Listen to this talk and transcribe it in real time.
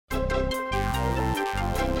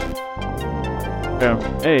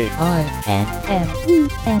M-A. I-N-M-E-N-U.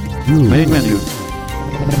 Main menu.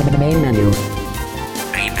 Main menu.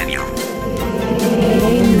 Main menu.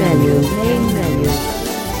 Main menu. Main menu.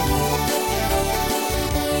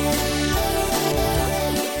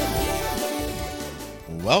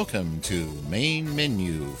 Welcome to Main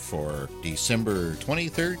Menu for December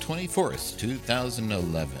 23rd, 24th,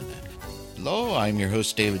 2011. Hello, I'm your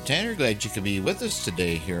host David Tanner. Glad you could be with us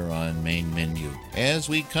today here on Main Menu. As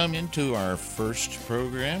we come into our first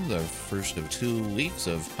program, the first of 2 weeks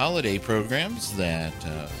of holiday programs that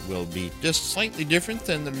will be just slightly different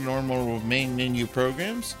than the normal Main Menu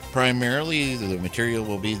programs. Primarily, the material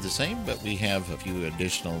will be the same, but we have a few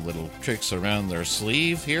additional little tricks around our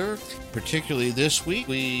sleeve here. Particularly this week,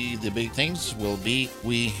 the big things will be,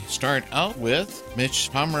 we start out with Mitch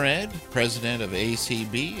Pomerad, president of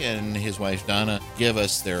ACB, and his wife Donna give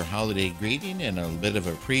us their holiday greeting and a bit of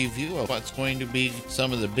a preview of what's going to be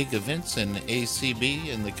some of the big events in ACB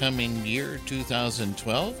in the coming year,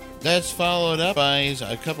 2012. That's followed up by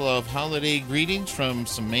a couple of holiday greetings from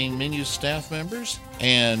some Main Menu staff members,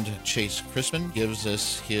 and Chase Crispin gives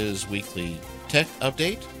us his weekly tech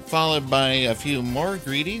update, followed by a few more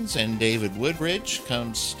greetings, and David Woodbridge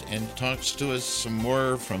comes and talks to us some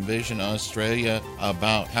more from Vision Australia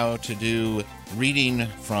about how to do reading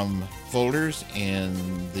from folders in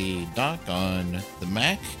the dock on the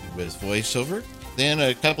Mac with VoiceOver. Then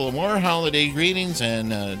a couple of more holiday greetings,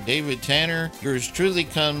 and David Tanner, yours truly,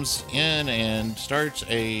 comes in and starts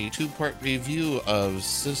a 2-part review of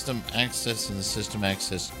System Access and the System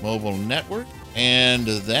Access Mobile Network. And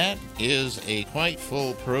that is a quite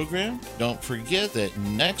full program. Don't forget that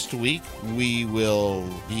next week we will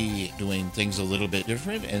be doing things a little bit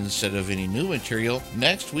different. Instead of any new material,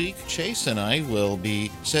 next week Chase and I will be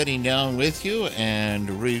sitting down with you and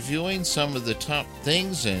reviewing some of the top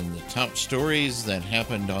things and the top stories that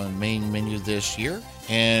happened on Main Menu this year,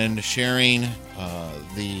 and sharing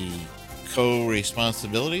the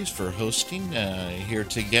co-responsibilities for hosting here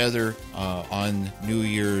together on New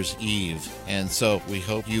Year's Eve. And so we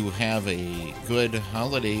hope you have a good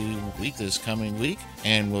holiday week this coming week,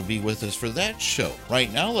 and will be with us for that show.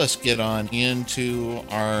 Right now, let's get on into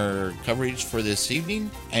our coverage for this evening,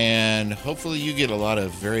 and hopefully you get a lot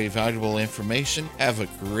of very valuable information. Have a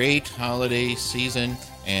great holiday season,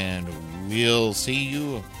 and we'll see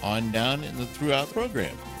you on down throughout the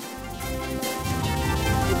program.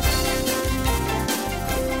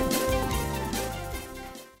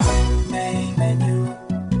 Main menu.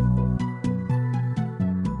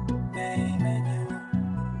 Main menu.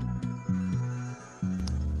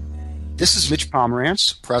 This is Mitch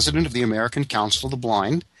Pomerantz, president of the American Council of the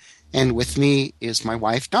Blind, and with me is my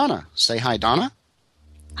wife, Donna. Say hi, Donna.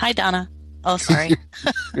 Hi, Donna. Oh, sorry.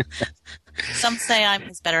 Some say I'm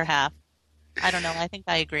his better half. I don't know. I think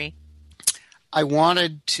I agree. I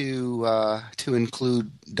wanted to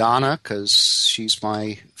include Donna because she's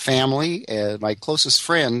my family, my closest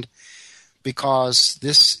friend, because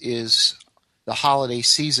this is the holiday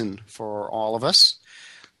season for all of us,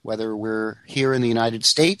 whether we're here in the United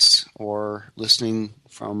States or listening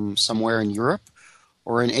from somewhere in Europe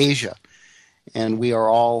or in Asia. And we are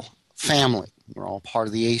all family. We're all part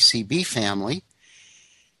of the ACB family.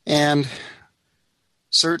 And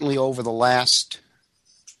certainly over the last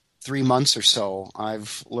 3 months or so,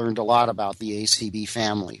 I've learned a lot about the ACB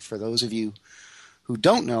family. For those of you who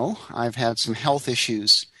don't know, I've had some health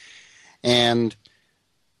issues, and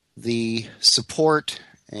the support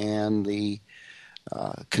and the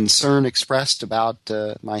concern expressed about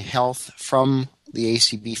my health from the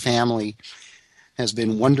ACB family has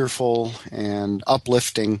been wonderful and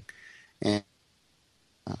uplifting, and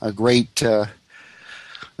a great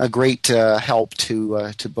help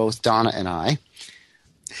to both Donna and I.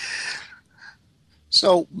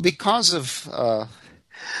 So because of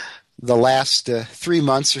the last 3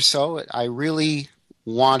 months or so, I really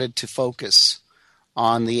wanted to focus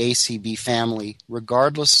on the ACB family,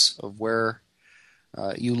 regardless of where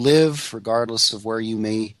you live, regardless of where you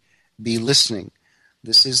may be listening.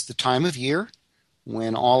 This is the time of year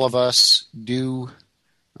when all of us do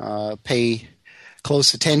pay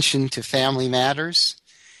close attention to family matters.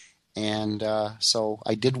 And so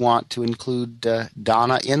I did want to include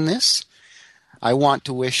Donna in this. I want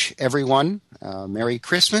to wish everyone Merry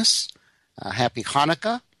Christmas, Happy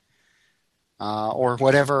Hanukkah, or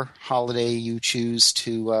whatever holiday you choose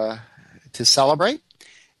to celebrate.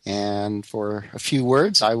 And for a few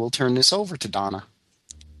words, I will turn this over to Donna.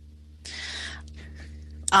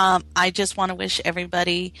 I just want to wish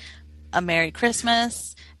everybody a Merry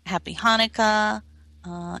Christmas, Happy Hanukkah.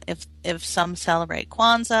 If some celebrate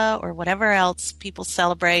Kwanzaa or whatever else people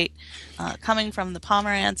celebrate, coming from the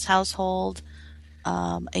Pomerantz household,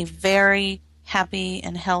 a very happy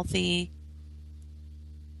and healthy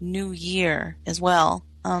new year as well.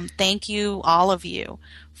 Thank you, all of you,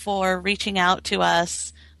 for reaching out to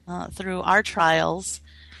us through our trials.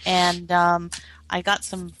 And I got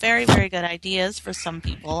some very, very good ideas for some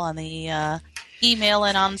people on the email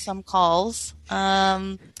and on some calls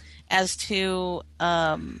as to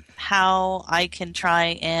how I can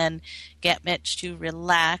try and get Mitch to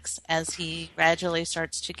relax as he gradually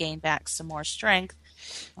starts to gain back some more strength.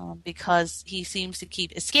 Because he seems to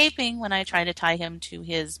keep escaping when I try to tie him to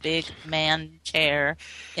his big man chair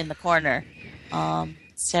in the corner.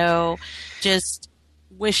 So just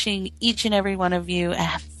wishing each and every one of you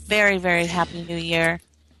a very, very happy new year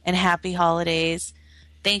and happy holidays.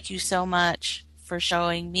 Thank you so much for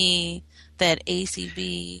showing me that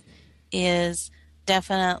ACB is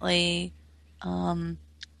definitely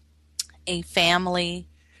a family,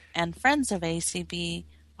 and friends of ACB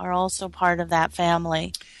are also part of that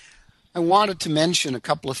family. I wanted to mention a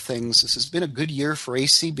couple of things. This has been a good year for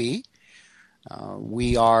ACB.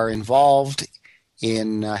 We are involved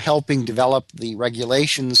in helping develop the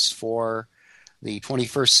regulations for the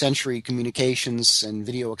 21st Century Communications and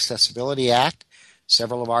Video Accessibility Act.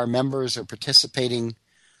 Several of our members are participating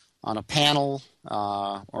on a panel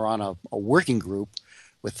or on a working group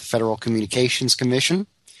with the Federal Communications Commission.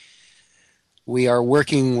 We are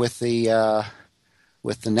working with the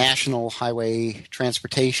National Highway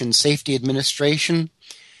Transportation Safety Administration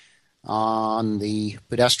on the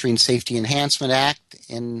Pedestrian Safety Enhancement Act.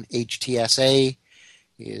 NHTSA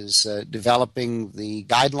is developing the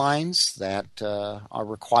guidelines that are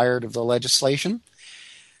required of the legislation.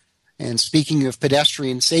 And speaking of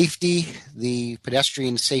pedestrian safety, the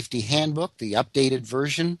Pedestrian Safety Handbook, the updated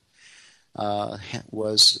version,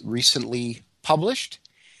 was recently published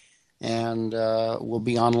and will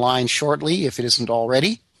be online shortly if it isn't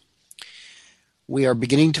already. We are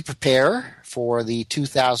beginning to prepare for the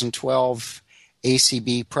 2012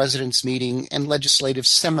 ACB President's Meeting and Legislative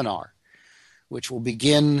Seminar, which will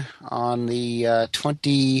begin on the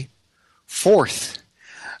 24th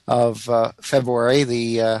of February,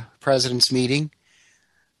 the President's Meeting.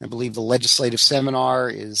 I believe the Legislative Seminar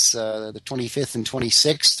is the 25th and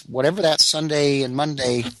 26th, whatever that Sunday and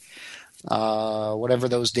Monday, whatever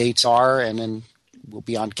those dates are, and then we'll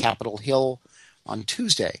be on Capitol Hill on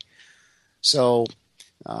Tuesday. So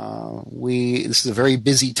this is a very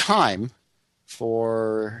busy time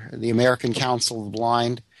for the American Council of the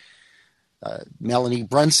Blind. Melanie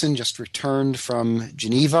Brunson just returned from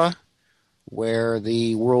Geneva, where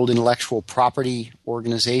the World Intellectual Property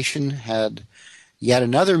Organization had yet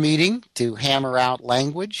another meeting to hammer out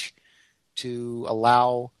language to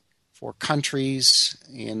allow for countries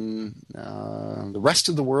in the rest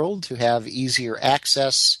of the world to have easier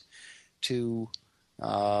access to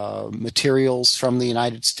materials from the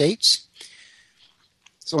United States.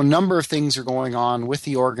 So a number of things are going on with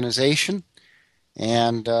the organization,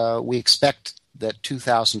 and we expect that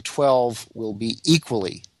 2012 will be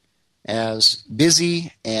equally as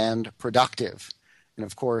busy and productive. And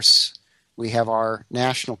of course, we have our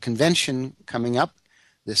national convention coming up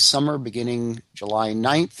this summer, beginning July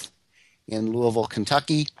 9th in Louisville,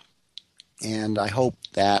 Kentucky. And I hope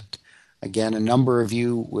that, again, a number of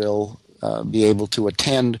you will be able to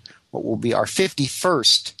attend what will be our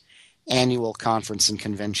 51st annual conference and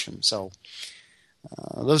convention. So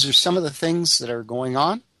those are some of the things that are going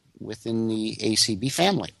on within the ACB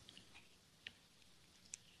family.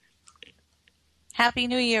 Happy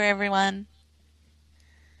New Year, everyone.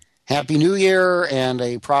 Happy New Year and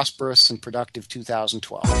a prosperous and productive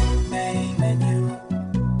 2012. Main menu.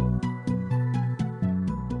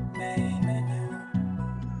 Main menu.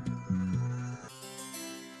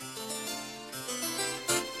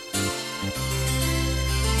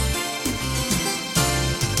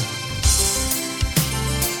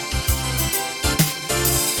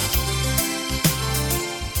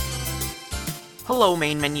 Hello,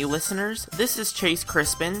 Main Menu listeners. This is Chase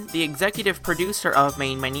Crispin, the executive producer of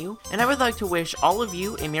Main Menu, and I would like to wish all of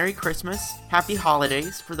you a Merry Christmas, Happy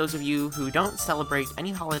Holidays. For those of you who don't celebrate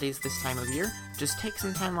any holidays this time of year, just take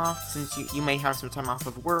some time off, since you may have some time off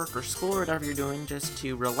of work or school or whatever you're doing, just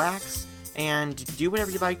to relax and do whatever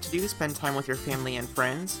you like to do, spend time with your family and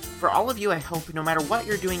friends. For all of you, I hope no matter what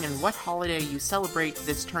you're doing and what holiday you celebrate,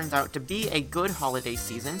 this turns out to be a good holiday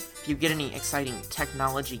season. If you get any exciting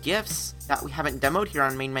technology gifts, that we haven't demoed here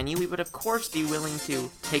on Main Menu, we would of course be willing to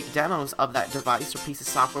take demos of that device or piece of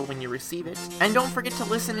software when you receive it. And don't forget to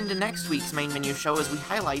listen into next week's Main Menu show as we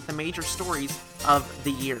highlight the major stories of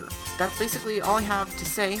the year. That's basically all I have to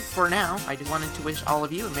say for now. I just wanted to wish all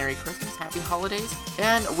of you a Merry Christmas, Happy Holidays,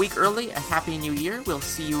 and a week early, a Happy New Year. We'll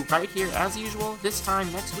see you right here as usual this time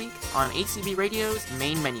next week on ACB Radio's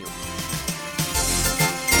Main Menu.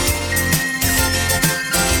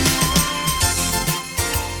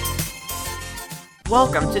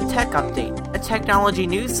 Welcome to Tech Update, a technology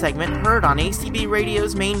news segment heard on ACB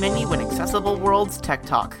Radio's Main Menu and Accessible World's Tech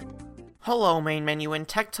Talk. Hello, Main Menu and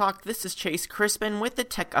Tech Talk. This is Chase Crispin with the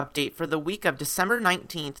Tech Update for the week of December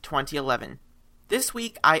 19th, 2011. This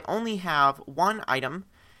week, I only have one item,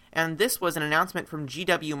 and this was an announcement from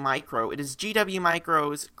GW Micro. It is GW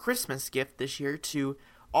Micro's Christmas gift this year to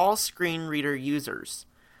all screen reader users.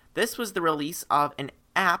 This was the release of an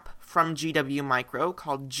app from GW Micro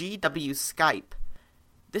called GW Skype.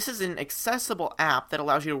 This is an accessible app that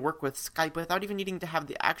allows you to work with Skype without even needing to have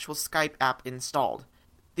the actual Skype app installed.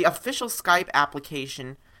 The official Skype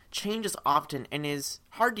application changes often and is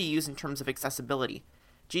hard to use in terms of accessibility.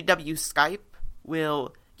 GW Skype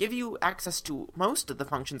will give you access to most of the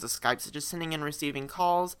functions of Skype, such as sending and receiving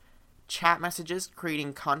calls, chat messages,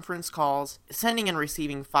 creating conference calls, sending and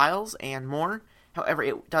receiving files, and more. However,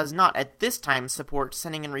 it does not at this time support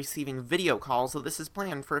sending and receiving video calls, so this is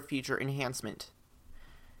planned for a future enhancement.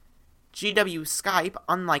 GW Skype,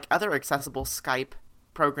 unlike other accessible Skype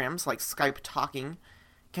programs like Skype Talking,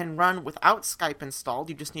 can run without Skype installed.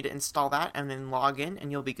 You just need to install that and then log in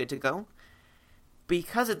and you'll be good to go.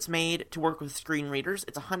 Because it's made to work with screen readers,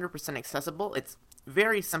 it's 100% accessible. It's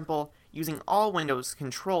very simple using all Windows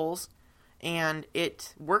controls, and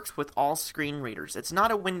it works with all screen readers. It's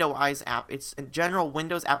not a Windows Eyes app, it's a general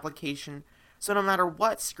Windows application, so no matter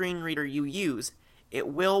what screen reader you use, it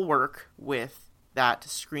will work with that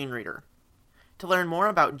screen reader. To learn more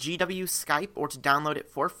about GW Skype or to download it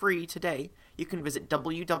for free today, you can visit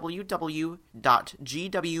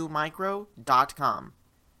www.gwmicro.com.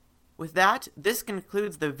 With that, this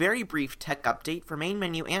concludes the very brief tech update for Main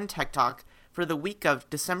Menu and Tech Talk for the week of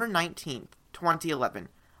December 19th, 2011.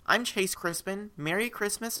 I'm Chase Crispin. Merry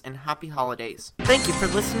Christmas and Happy Holidays. Thank you for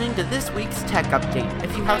listening to this week's Tech Update.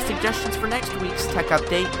 If you have suggestions for next week's Tech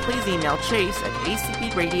Update, please email Chase at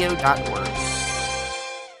acbradio.org.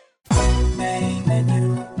 Main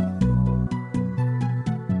menu.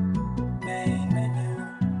 Main menu.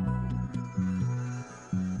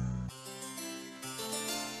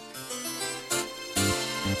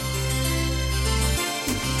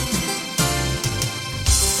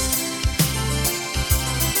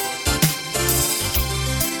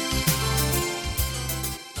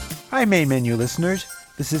 Hi, Main Menu listeners.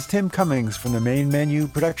 This is Tim Cummings from the Main Menu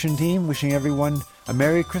production team wishing everyone a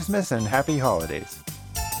Merry Christmas and Happy Holidays.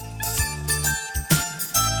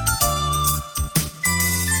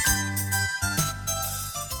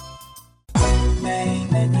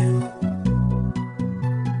 Main menu.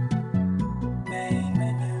 Main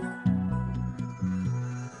menu.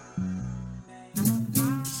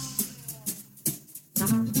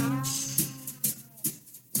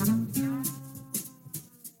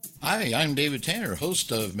 Hi, I'm David Tanner,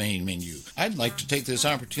 host of Main Menu. I'd like to take this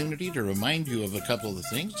opportunity to remind you of a couple of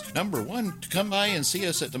things. Number one, to come by and see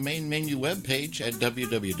us at the Main Menu webpage at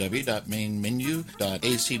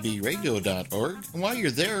www.mainmenu.acbradio.org. And while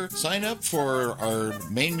you're there, sign up for our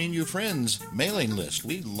Main Menu Friends mailing list.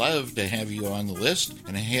 We'd love to have you on the list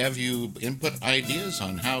and have you input ideas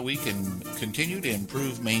on how we can continue to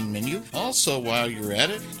improve Main Menu. Also, while you're at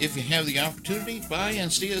it, if you have the opportunity, by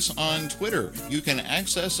and see us on Twitter. You can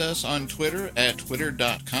access us on Twitter at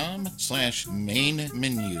twitter.com/mainmenu. Main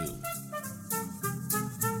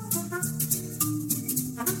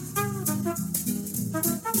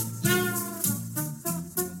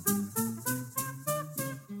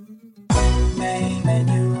Main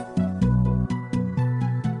menu.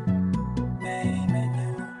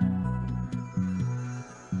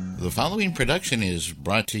 The following production is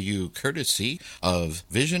brought to you courtesy of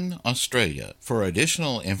Vision Australia. For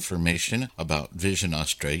additional information about Vision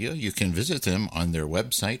Australia, you can visit them on their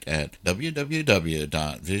website at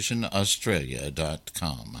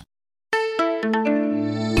www.visionaustralia.com.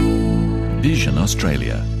 Vision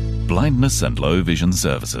Australia. Blindness and low vision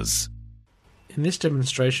services. In this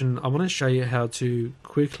demonstration, I want to show you how to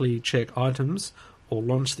quickly check items or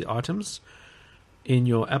launch the items in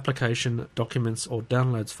your application, documents or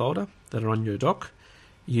downloads folder that are on your dock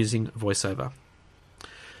using VoiceOver.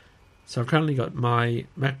 So I've currently got my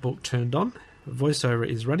MacBook turned on, VoiceOver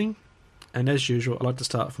is running, and as usual I like to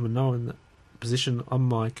start from a known position on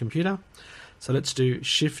my computer. So let's do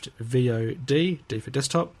Shift VO D, D for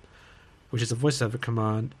desktop, which is a voiceover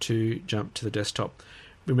command to jump to the desktop.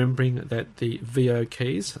 Remembering that the VO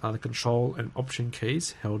keys are the control and option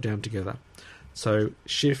keys held down together. So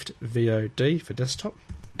Shift VO D for desktop.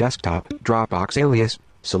 Desktop, Dropbox alias,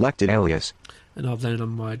 selected alias. And I've landed on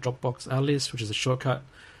my Dropbox alias, which is a shortcut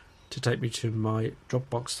to take me to my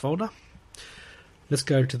Dropbox folder. Let's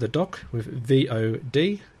go to the dock with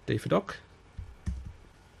VOD, D for dock.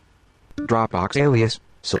 Dropbox alias,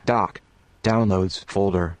 dock. Downloads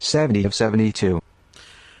folder 70 of 72.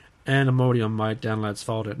 And I'm already on my downloads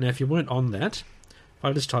folder. Now, if you weren't on that, if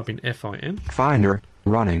I just type in FIN. Finder,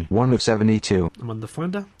 running 1 of 72. I'm on the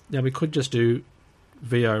Finder. Now, we could just do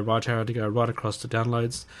VO right arrow to go right across to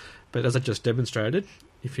downloads. But as I just demonstrated,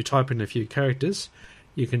 if you type in a few characters,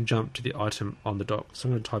 you can jump to the item on the dock. So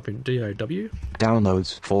I'm going to type in DOW.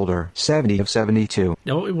 Downloads folder 70 of 72.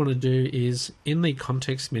 Now what we want to do is, in the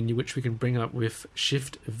context menu, which we can bring up with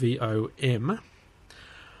Shift VOM,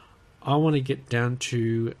 I want to get down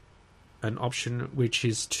to an option which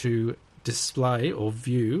is to display or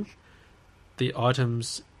view the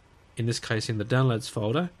items, in this case in the downloads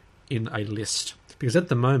folder, in a list. Because at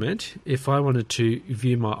the moment, if I wanted to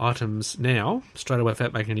view my items now, straight away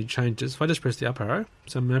without making any changes, if I just press the up arrow,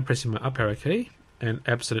 so I'm now pressing my up arrow key, and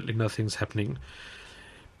absolutely nothing's happening.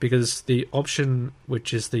 Because the option,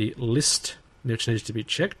 which is the list, which needs to be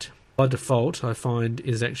checked, by default, I find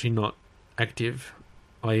is actually not active,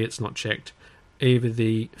 i.e. it's not checked. Either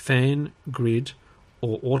the fan, grid,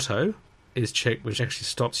 or auto is checked, which actually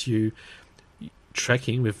stops you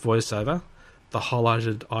tracking with VoiceOver the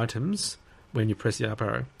highlighted items when you press the up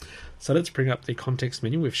arrow. So let's bring up the context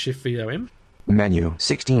menu with Shift VOM. Menu,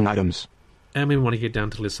 16 items. And we want to get down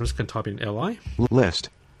to list. I'm just going to type in LI. List.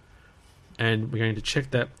 And we're going to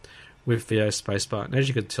check that with VO spacebar. And as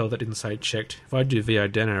you can tell, that didn't say checked. If I do VO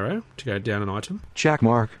down arrow to go down an item. Check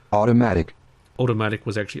mark, automatic. Automatic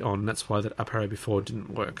was actually on. That's why that up arrow before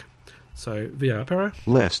didn't work. So VO up arrow.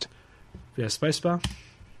 List. VO spacebar.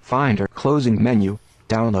 Finder, closing menu,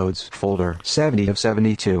 downloads folder 70 of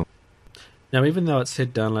 72. Now, even though it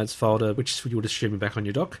said downloads folder, which you would assume back on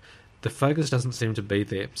your dock, the focus doesn't seem to be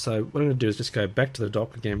there. So what I'm going to do is just go back to the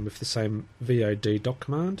dock again with the same VOD dock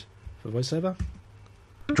command for VoiceOver.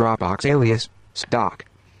 Dropbox alias, dock.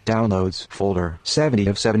 Downloads folder 70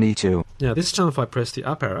 of 72. Now, this time if I press the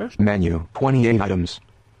up arrow, menu, 28 items.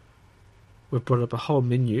 We've brought up a whole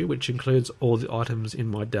menu which includes all the items in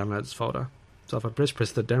my downloads folder. So if I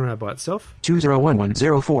press the down arrow by itself,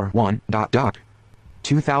 2011041.doc.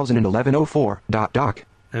 2011-04.doc.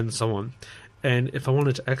 And so on. And if I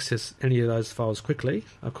wanted to access any of those files quickly,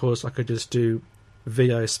 of course I could just do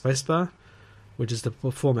VO spacebar, which is the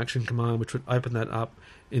perform action command, which would open that up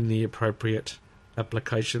in the appropriate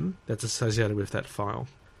application that's associated with that file.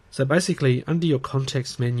 So basically, under your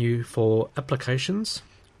context menu for applications,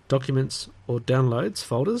 documents, or downloads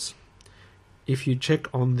folders, if you check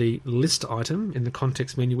on the list item in the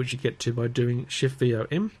context menu, which you get to by doing Shift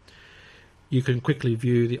VOM, you can quickly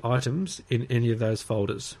view the items in any of those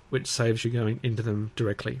folders, which saves you going into them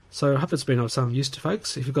directly. So I hope it's been of some use to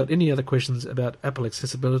folks. If you've got any other questions about Apple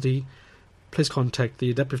accessibility, please contact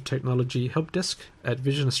the Adaptive Technology Help Desk at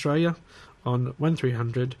Vision Australia on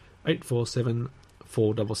 1300 847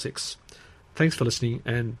 466. Thanks for listening,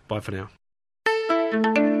 and bye for now.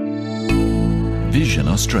 Vision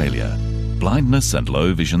Australia. Blindness and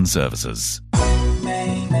low vision services.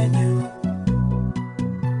 Main menu.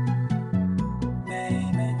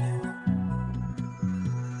 Main menu.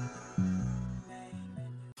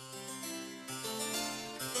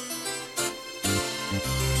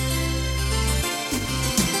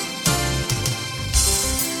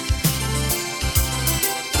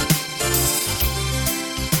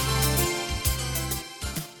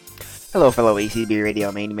 Hello, fellow ACB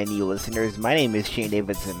Radio Main Menu listeners. My name is Shane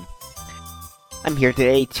Davidson. I'm here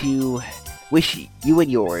today to wish you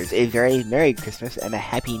and yours a very Merry Christmas and a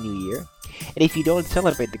Happy New Year. And if you don't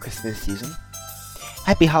celebrate the Christmas season,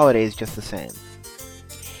 Happy Holidays just the same.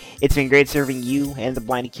 It's been great serving you and the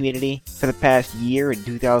blind community for the past year in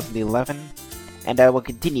 2011, and I will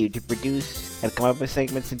continue to produce and come up with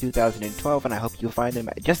segments in 2012, and I hope you'll find them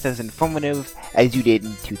just as informative as you did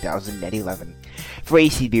in 2011. For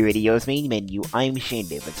ACB Radio's Main Menu, I'm Shane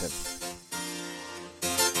Davidson.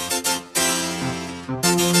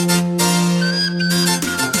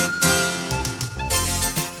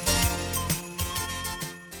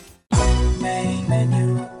 Main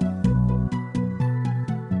menu.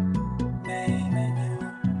 Main menu.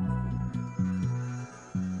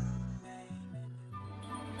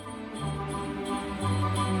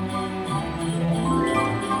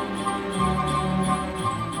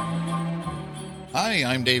 Hi,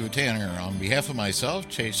 I'm David Tanner. On behalf of myself,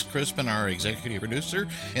 Chase Crispin, our executive producer,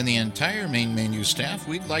 and the entire Main Menu staff,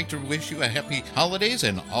 we'd like to wish you a happy holidays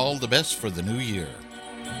and all the best for the new year.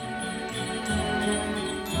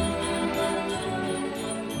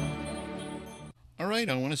 All right,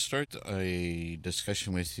 I want to start a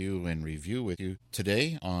discussion with you and review with you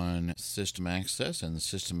today on System Access and the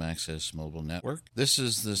System Access Mobile Network. This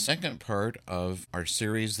is the second part of our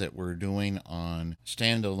series that we're doing on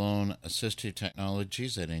standalone assistive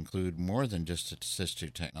technologies that include more than just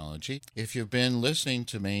assistive technology. If you've been listening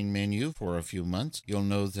to Main Menu for a few months, you'll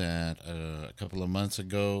know that a couple of months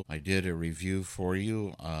ago I did a review for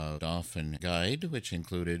you of Dolphin Guide, which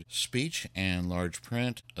included speech and large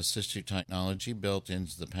print assistive technology built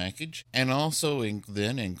into the package, and also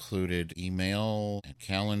then included email and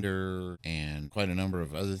calendar and quite a number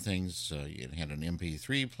of other things. It had an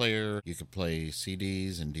MP3 player, you could play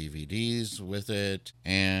CDs and DVDs with it,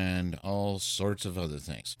 and all sorts of other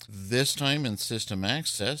things. This time in System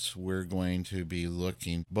Access, we're going to be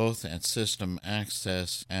looking both at System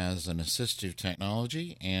Access as an assistive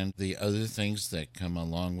technology and the other things that come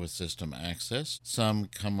along with System Access. Some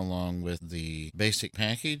come along with the basic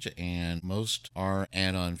package, and most are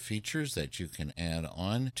add-on features that you can add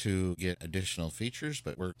on to get additional features,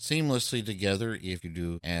 but work seamlessly together if you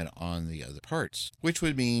do add on the other parts, which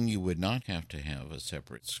would mean you would not have to have a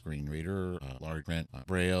separate screen reader, large print,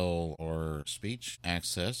 braille, or speech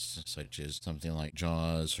access, such as something like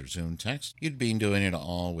JAWS or Zoom Text. You'd be doing it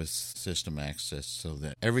all with System Access so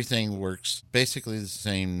that everything works basically the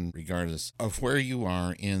same regardless of where you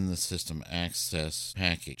are in the System Access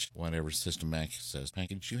package, whatever System Access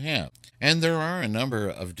package you have. And there are a number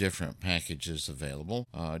of different packages available.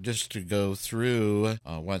 Just to go through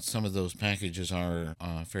what some of those packages are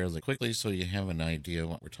fairly quickly so you have an idea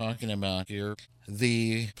what we're talking about here.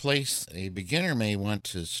 The place a beginner may want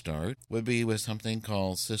to start would be with something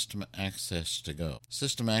called System Access to Go.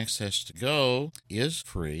 System Access to Go is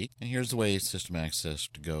free, and here's the way System Access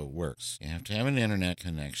to Go works. You have to have an internet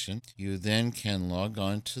connection. You then can log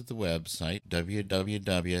on to the website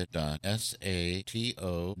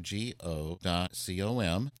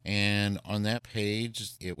www.satogo.com, and on that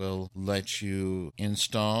page it will let you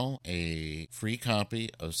install a free copy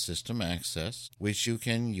of System Access, which you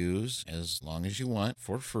can use as long as you want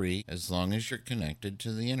for free, as long as you're connected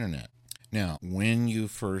to the internet. Now, when you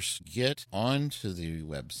first get onto the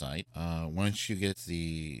website, once you get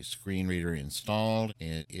the screen reader installed,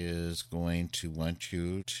 it is going to want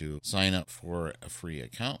you to sign up for a free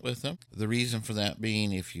account with them. The reason for that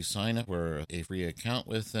being, if you sign up for a free account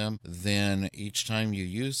with them, then each time you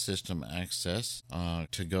use System Access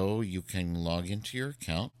to Go, you can log into your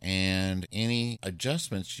account, and any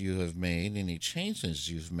adjustments you have made, any changes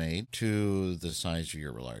you've made to the size of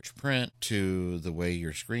your large print, to the way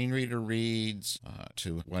your screen reader reads,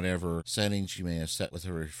 to whatever settings you may have set with a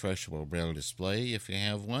refreshable braille display if you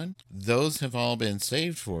have one. Those have all been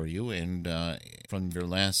saved for you and from your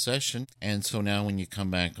last session, and so now when you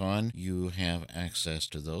come back on, you have access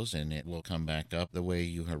to those and it will come back up the way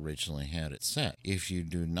you originally had it set. If you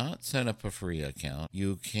do not set up a free account,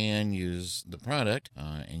 you can use the product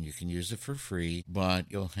and you can use it for free, but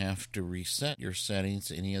you'll have to reset your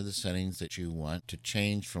settings, any of the settings that you want to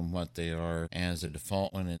change from what they are as a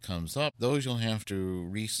default when it comes up. Those you'll have to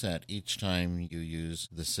reset each time you use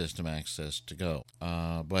the System Access to Go.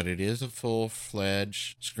 But it is a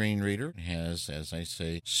full-fledged screen reader. It has, as I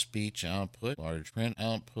say, speech output, large print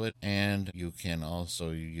output, and you can also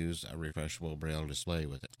use a refreshable braille display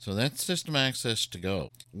with it. So that's System Access to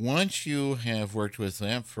Go. Once you have worked with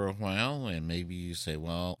that for a while, and maybe you say,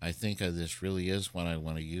 well, I think this really is what I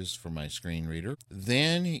want to use for my screen reader,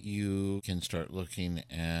 then you can start looking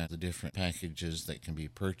at the different packages that can be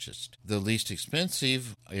purchased. The least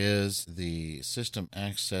expensive is the System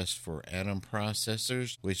Access for Atom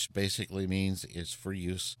Processors, which basically means it's for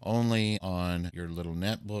use only on your little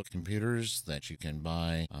netbook computers that you can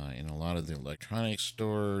buy in a lot of the electronics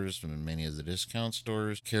stores and many of the discount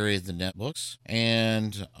stores carry the netbooks,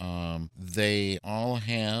 and they all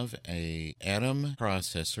have a Atom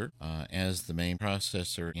processor as the main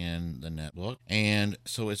processor in the netbook, and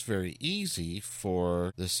so it's very easy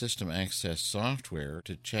for the System Access software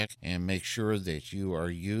to check and make sure that you are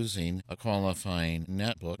using a qualifying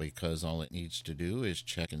netbook, because all it needs to do is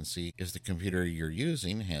check and see if the computer you're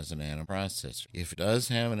using has an Atom processor. If it does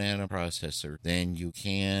have an Atom processor, then you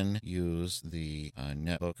can use the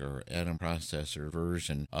netbook or Atom processor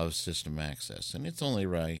version of System Access, and it's only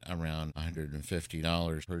right around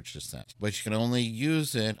 $150 to purchase that. But you can only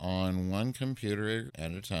use it on one computer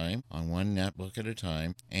at a time, on one netbook at a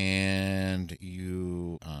time, and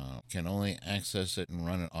you can only access it and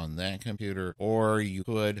run it on on that computer, or you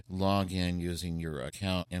could log in using your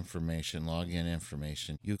account information, login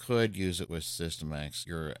information. You could use it with System Access,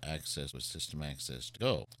 your access with System Access to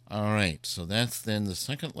Go. All right, so that's then the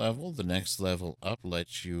second level. The next level up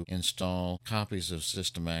lets you install copies of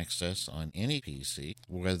System Access on any PC,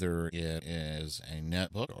 whether it is a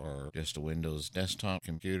netbook or just a Windows desktop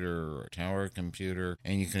computer or a tower computer,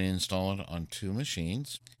 and you can install it on two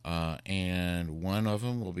machines, and one of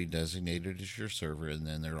them will be designated as your server, and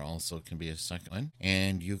then there also can be a second one.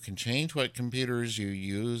 And you can change what computers you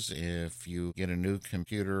use if you get a new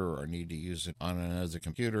computer or need to use it on another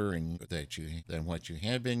computer and than what you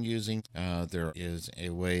have been using. There is a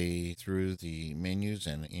way through the menus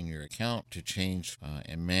and in your account to change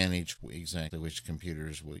and manage exactly which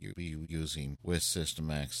computers will you be using with System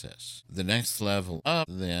Access. The next level up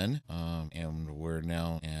then, and we're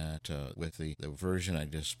now at with the version I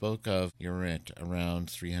just spoke of, you're at around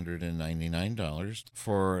 $399.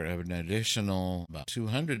 For an additional about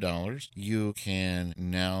 $200, you can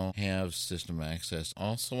now have System Access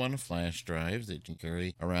also on a flash drive that you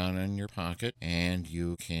carry around in your pocket, and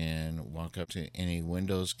you can walk up to any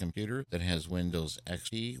Windows computer that has Windows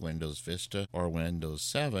XP, Windows Vista, or Windows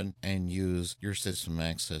 7 and use your System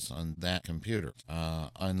Access on that computer.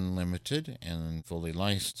 Unlimited and fully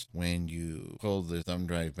licensed. When you pull the thumb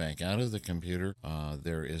drive back out of the computer,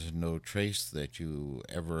 there is no trace that you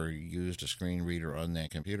ever used a screen reader on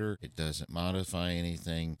that computer. It doesn't modify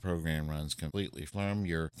anything. Program runs completely from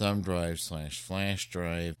your thumb drive / flash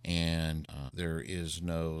drive, and there is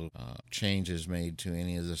no changes made to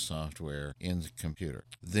any of the software in the computer.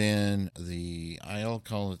 Then I'll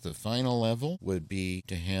call it the final level, would be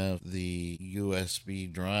to have the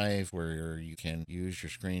USB drive where you can use your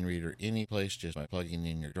screen reader any place just by plugging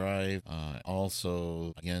in your drive.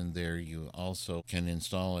 Also, again, there you also can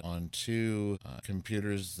install it on two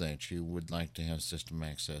computers that you would like to have System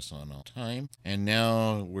Access on all time. And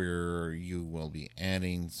now where you will be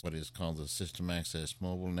adding what is called the System Access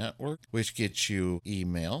Mobile Network, which gets you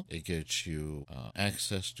email, it gets you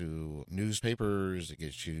access to newspapers, it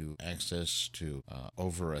gets you access to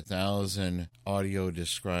over 1,000 audio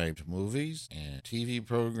described movies and TV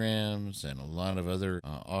programs and a lot of other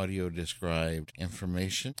audio described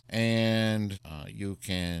information. And you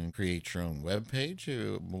can create your own web page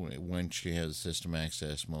once you have the System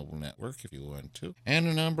Access Mobile Network if you want to, and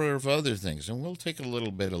a number of other things. And we'll take a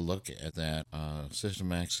little bit of a look at that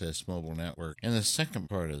System Access Mobile Network in the second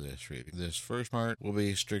part of this review. This first part will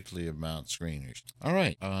be strictly about screeners. All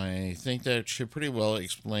right, I think that should pretty well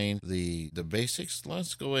explain the basics.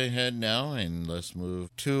 Let's go ahead now and let's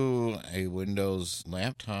move to a Windows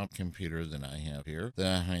laptop computer that I have here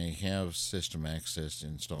that I have System Access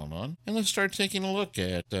installed on. And let's start taking a look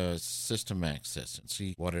at System Access and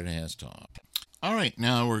see what it has to offer. All right,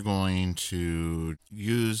 now we're going to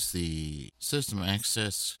use the System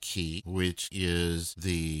Access key, which is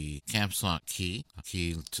the caps lock key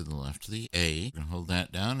to the left of the A. We're going to hold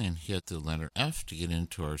that down and hit the letter F to get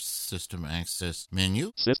into our System Access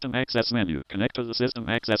menu. System Access menu. Connect to the System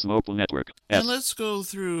Access Mobile Network. And let's go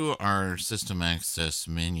through our System Access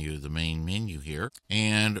menu, the main menu here.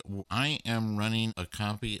 And I am running a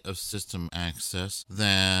copy of System Access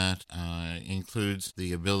that includes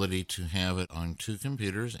the ability to have it on two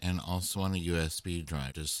computers and also on a USB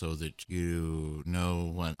drive, just so that you know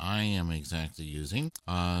what I am exactly using.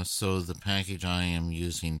 So the package I am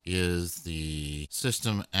using is the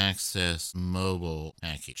System Access Mobile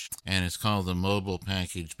package, and it's called the mobile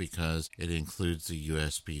package because it includes the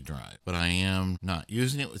USB drive. But I am not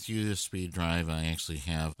using it with USB drive. I actually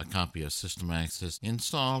have a copy of System Access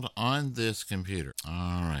installed on this computer.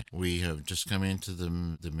 All right, we have just come into the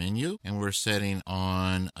menu, and we're setting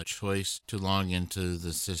on a choice to log into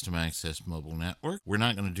the System Access Mobile Network. We're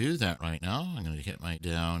not going to do that right now. I'm going to hit my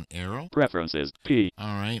down arrow. Preferences, P.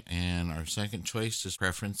 All right, and our second choice is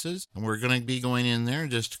Preferences, and we're going to be going in there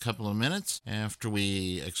in just a couple of minutes after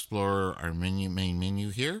we explore our main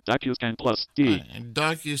menu here. DocuScan Plus, D.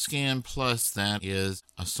 DocuScan Plus, that is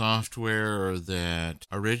a software that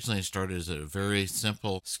originally started as a very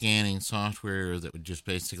simple scanning software that would just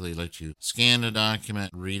basically let you scan a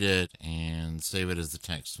document, read it, and save it as a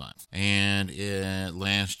text file. And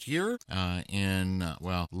last year, in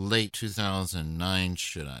late 2009,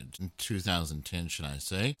 2010, should I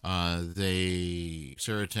say, the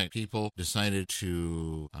Ceratec people decided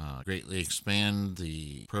to greatly expand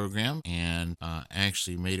the program and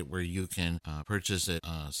actually made it where you can purchase it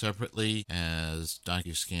separately as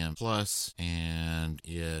DocuScan Plus, and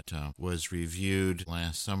it was reviewed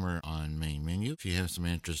last summer on Main Menu. If you have some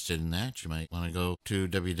interest in that, you might want to go to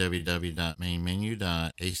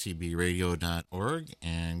www.mainmenu.acbradio.com docusto.org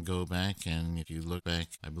and go back, and if you look back,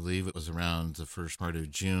 I believe it was around the first part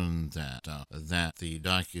of June that the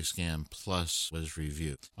DocuScan Plus was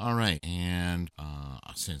reviewed. All right, and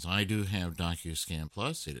since I do have DocuScan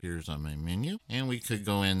Plus, it appears on my menu, and we could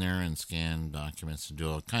go in there and scan documents and do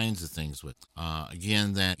all kinds of things with it.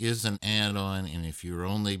 Again, that is an add-on, and if you're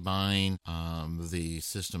only buying the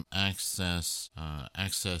System Access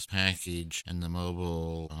package and the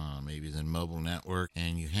mobile, maybe the mobile network,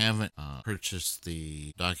 and you haven't purchased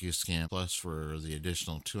the DocuScan Plus for the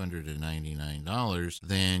additional $299,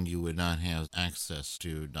 then you would not have access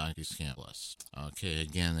to DocuScan Plus. Okay,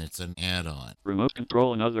 again, it's an add-on. Remote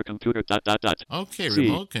control another computer. Okay, C.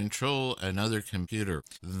 remote control another computer.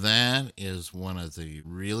 That is one of the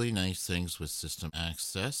really nice things with System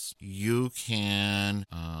Access. You can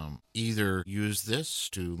either use this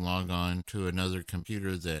to log on to another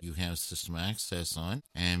computer that you have System Access on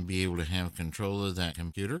and be able to have control of that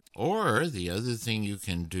computer. Or the other thing you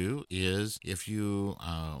can do is if you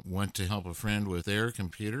want to help a friend with their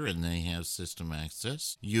computer and they have System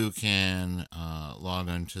Access, you can log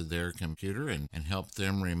onto their computer and help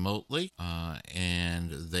them remotely,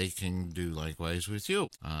 and they can do likewise with you,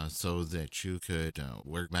 so that you could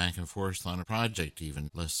work back and forth on a project even.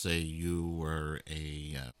 Let's say you were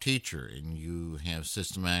a teacher and you have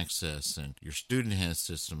System Access and your student has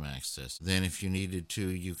System Access. Then if you needed to,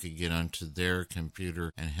 you could get onto their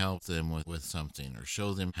computer and help them with something or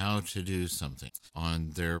show them how to do something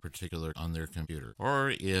on their computer.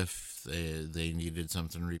 Or if they needed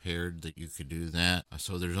something repaired, that you could do that.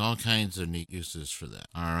 So there's all kinds of neat uses for that.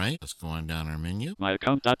 All right, let's go on down our menu. My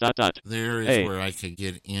account. There is A. where I could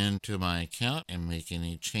get into my account and make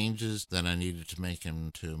any changes that I needed to make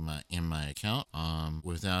in my account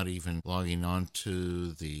without even logging on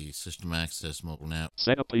to the System Access mobile network.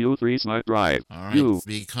 Set up a U3 smart drive. All right,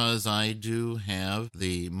 because I do have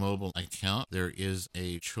the mobile account, there is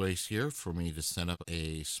a choice here for me to set up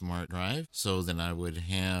a smart drive so that I would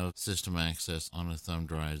have System Access on a thumb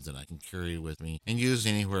drive that I can carry with me and use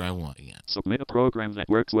anywhere I want again. Submit a program that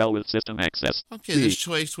works well with System Access. Okay, this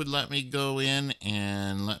choice would let me go in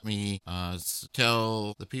and let me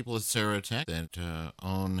tell the people at Ceratech that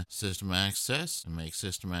own System Access and make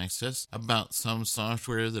System Access about some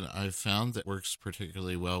software that I've found that works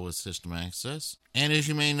particularly well with System Access. And as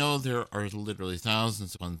you may know, there are literally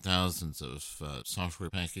thousands upon thousands of software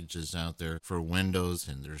packages out there for Windows,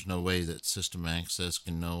 and there's no way that System Access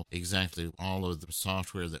can know exactly all of the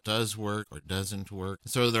software that does work or doesn't work.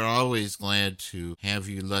 So they're always glad to have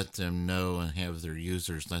you let them know and have their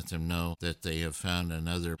users let them know that they have found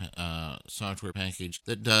another software package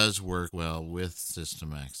that does work well with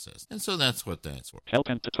System Access. And so that's what that's for. Help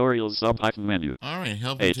and tutorials sub-menu. All right,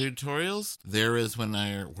 help and tutorials. There is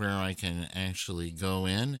where I can actually go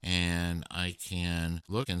in and I can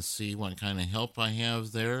look and see what kind of help I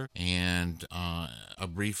have there, and a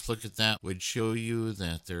brief look at that would show you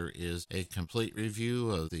that there is a complete review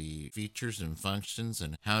of the features and functions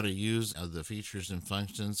and how to use the features and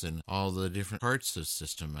functions and all the different parts of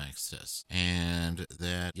System Access, and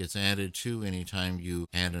that gets added to anytime you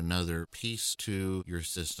add another piece to your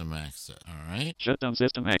System Access. All right, shut down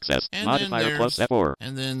System Access, and modifier plus F4,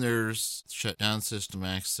 and then there's shut down System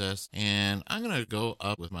Access, and I'm going to go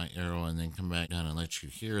up with my arrow and then come back down and let you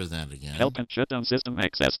hear that again. Help and shut down System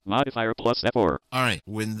Access, modifier plus F4. All right,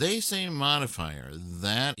 when they say modifier,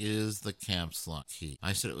 that is the caps lock key.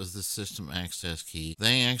 I said it was the System Access key.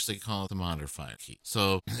 They actually call it the modifier key.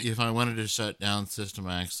 So if I wanted to shut down System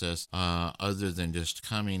Access, other than just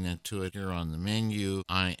coming into it here on the menu,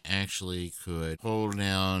 I actually could hold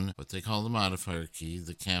down what they call the modifier key,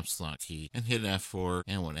 the caps lock key, and hit F4,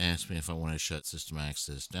 and it would ask me if I want to shut System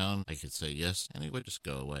Access down. I could say yes, and it would just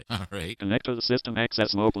go away. All right. Connect to the System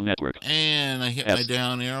Access mobile network. And I hit my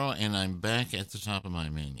down arrow, and I'm back at the top of my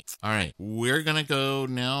menu. All right, we're going to go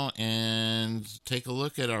now and take a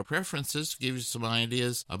look at our preferences to give you some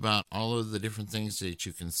ideas about all of the different things that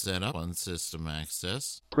you can set up on System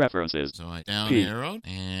Access. Preferences. So I down arrowed,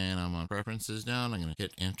 and I'm on preferences down. I'm going to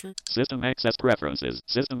hit enter. System Access Preferences.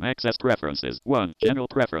 System Access Preferences. 1. General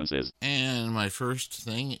Preferences. And my first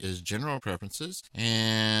thing is General Preferences.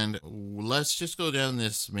 And let's just go down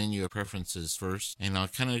this menu of preferences first, and I'll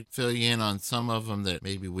kind of fill you in on some of them that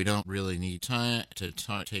maybe we don't really need time to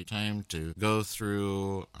take time to go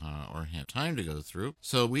through or have time to go through.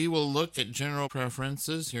 So we will look at general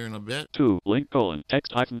preferences here in a bit. 2. Link colon.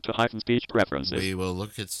 Text hyphen to hyphen speech preferences. We will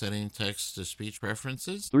look at setting text to speech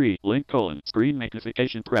preferences. 3. Link colon. Screen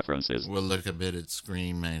magnification preferences. We'll look a bit at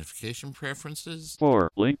screen magnification preferences.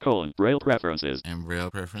 4. Link colon. Braille preferences. And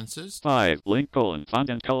Braille preferences. 5. Link colon. Font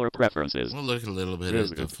and color preferences. We'll look a little bit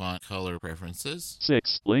at the font color preferences.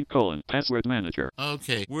 6. Link colon. Password manager.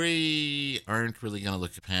 Okay, we aren't really going to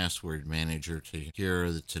look at password manager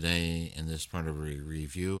here today in this part of a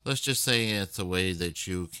review. Let's just say it's a way that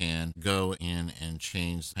you can go in and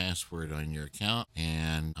change the password on your account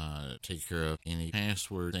and take care of any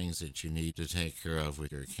password things that you need to take care of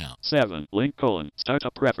with your account. 7. Link colon.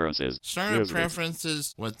 Startup preferences. Startup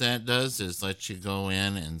preferences, what that does is let you go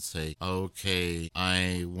in and say, okay,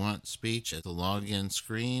 I want speech at the login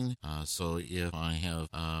screen. So if I have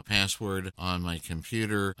a password on my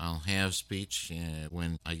computer, I'll have speech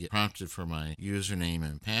when I get prompted for my username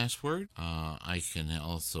and password. I can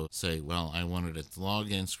also say, well, I want it at the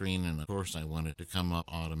login screen, and of course I want it to come up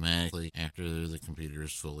automatically after the computer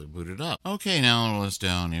is fully booted up. Okay, now let's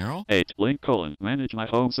down arrow. 8. Link colon. Manage my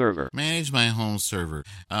home server. Manage my home server.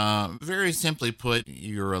 Very simply put,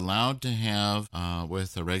 you're allowed to have,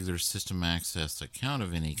 with a regular system access account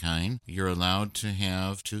of any kind, you're allowed to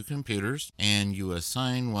have 2 computers, and you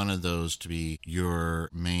assign one of those to be your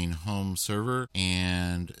main home server,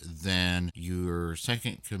 and then your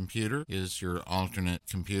second computer is your alternate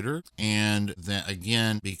computer. And that,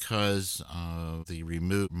 again, because of the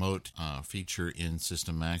remote feature in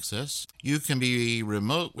System Access, you can be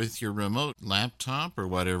remote with your remote laptop or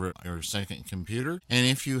whatever, your second computer. And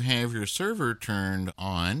if you have your server turned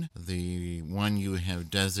on, the one you have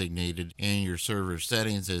designated in your server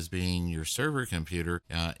settings as being your server computer,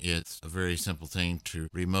 it's a very simple thing to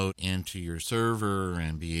remote into your server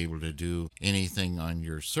and be able to do anything on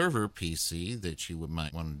your server PC that you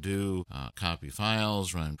might want to do, copy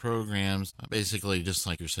files, run programs, basically just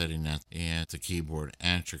like you're setting at the keyboard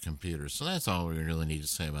at your computer. So that's all we really need to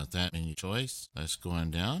say about that menu choice. Let's go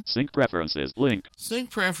on down. Sync preferences. Link. Sync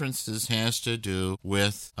preferences has to do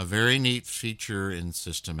with a very neat feature in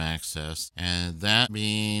System Access, and that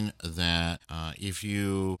being that if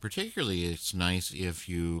you, particularly it's nice if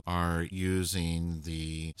you are using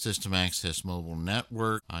the System Access mobile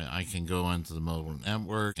network, I can go onto the mobile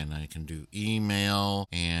network and I can do email,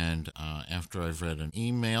 and after I've read an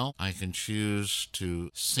email, I can choose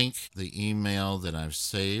to sync the email that I've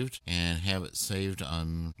saved and have it saved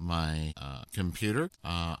on my computer.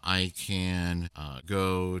 I can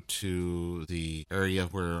go to the area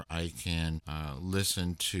where I can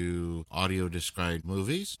listen to audio described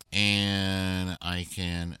movies, and I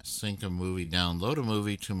can sync a movie, download a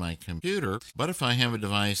movie to my computer. But if I have a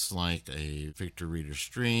device like a Victor Reader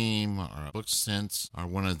Stream or a BookSense or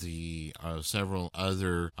one of the several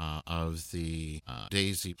other of the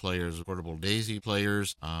Daisy players, portable Daisy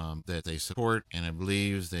players that they support, and I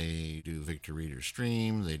believe they do Victor Reader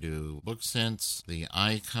Stream, they do BookSense, the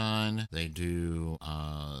Icon, they do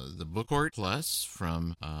the Bookport Plus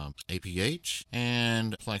from APH,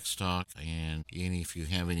 and Plextalk, and if you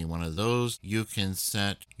have any one of those, you can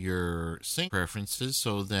set your sync preferences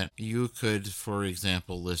so that you could, for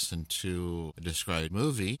example, listen to a described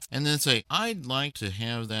movie and then say, I'd like to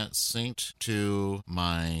have that synced to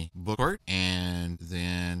my Bookport, and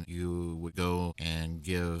then you would go and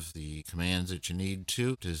give the commands that you need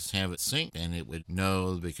to have it synced, and it would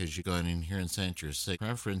know, because you go in here and set your sync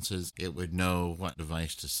preferences, it would know what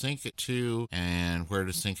device to sync it to and where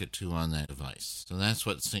to sync it to on that device. So that's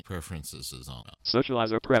what sync preferences is all about.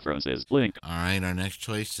 Socializer preferences. Link. All right, our next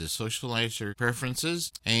choice is Socializer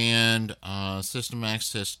preferences, and System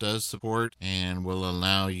Access does support and will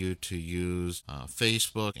allow you to use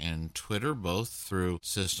Facebook and Twitter both through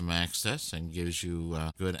System Access, and gives you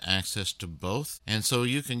good access to both. And so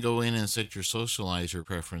you can go in and set your Socializer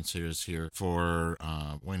preferences here for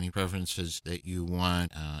any preferences that you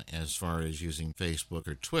want as far as using Facebook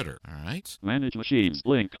or Twitter. All right. Manage machines.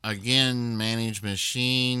 Link. Again, manage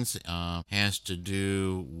machines has to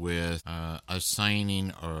do with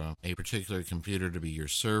assigning a particular computer to be your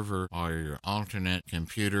server or your alternate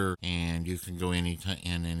computer, and you can go any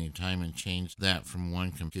time and change that from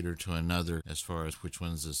one computer to another as far as which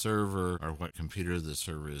one's the server or what computer the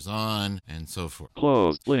server is on, and so forth.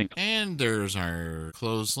 Close. Link. And there's our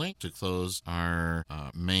close link to close our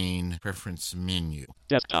main preference menu.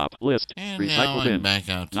 Desktop. List. And Recycle now I'm bin. back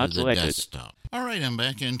out to Not the selected. desktop. All right, I'm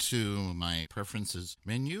back into my preferences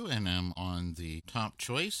menu, and I'm on the top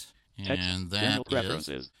choice. Text. And that General is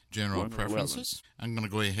preferences. General 1 of 11. Preferences. I'm going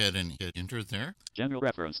to go ahead and hit Enter there. General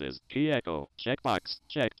Preferences. Key Echo. Checkbox.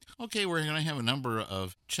 Checked. Okay, we're going to have a number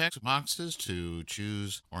of check boxes to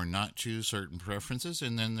choose or not choose certain preferences,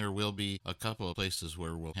 and then there will be a couple of places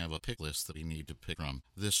where we'll have a pick list that we need to pick from.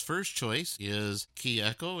 This first choice is Key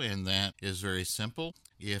Echo, and that is very simple.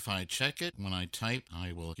 If I check it when I type,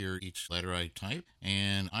 I will hear each letter I type,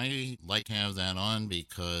 and I like to have that on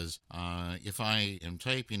because if I am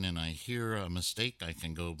typing and I hear a mistake, I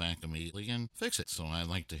can go back immediately and fix it. So I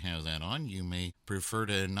like to have that on. You may prefer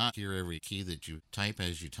to not hear every key that you type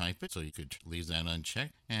as you type it, so you could leave that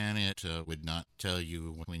unchecked, and it would not tell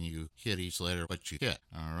you when you hit each letter what you hit.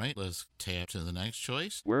 All right, let's tab to the next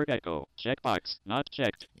choice. Word Echo. Checkbox. Not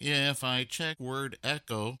checked. If I check Word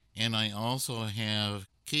Echo and I also have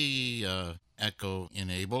Key Echo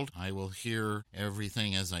enabled, I will hear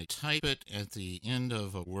everything as I type it at the end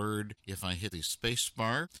of a word. If I hit the space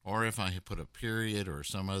bar or if I put a period or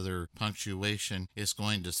some other punctuation, it's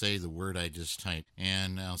going to say the word I just typed.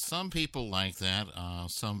 And now some people like that,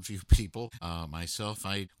 some few people, myself,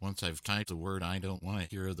 once I've typed the word, I don't want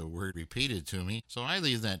to hear the word repeated to me, so I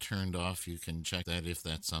leave that turned off. You can check that if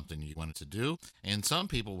that's something you want it to do. And some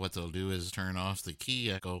people, what they'll do is turn off the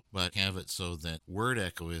Key Echo, but have it so that Word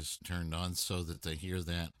Echo is turned on, so that they hear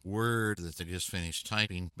that word that they just finished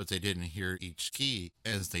typing, but they didn't hear each key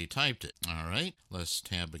as they typed it. All right, let's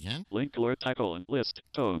tab again. Link alert type list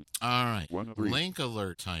tone. All right, 1 of 3. Link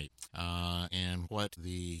alert type. And what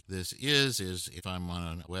this is if I'm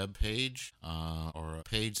on a web page or a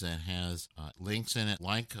page that has links in it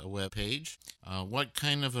like a web page, what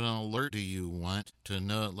kind of an alert do you want to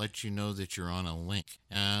let you know that you're on a link?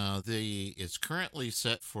 It's currently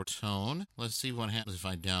set for tone. Let's see what happens if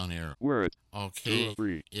I down arrow. Word. Okay, 2 of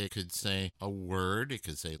 3. It could say a word, it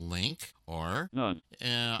could say link, or None.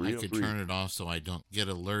 I could turn it off so I don't get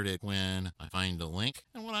alerted when I find a link.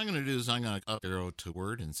 And what I'm going to do is I'm going to up arrow to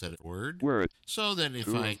word and set it word. Word. So that if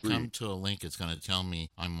 2 of I 3. come to a link, it's going to tell me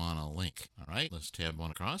I'm on a link. All right, let's tab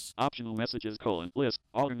one across. Optional messages list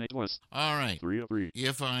alternate voice. All right. 3 of 3.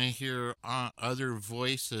 If I hear other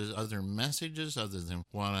voices, other messages other than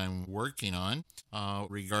what I'm working on,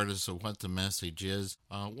 regardless of what the message is,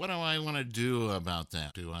 what do I want to do about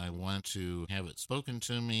that? Do I want to have it spoken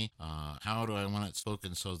to me? How do I want it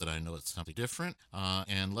spoken so that I know it's something different?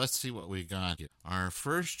 And let's see what we got here. Our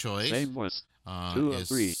first choice Same voice. 2 of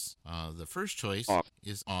 3. The first choice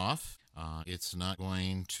is off. It's not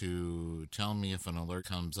going to tell me if an alert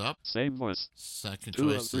comes up. Same voice. Second 2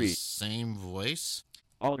 of choice 3. is same voice.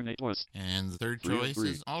 Alternate voice. And the third 3 of choice 3.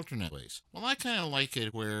 is alternate voice. Well, I kind of like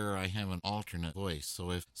it where I have an alternate voice.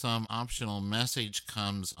 So if some optional message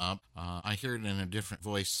comes up, I hear it in a different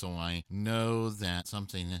voice, so I know that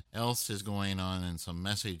something else is going on and some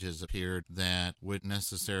message has appeared that wouldn't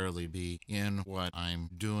necessarily be in what I'm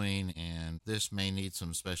doing, and this may need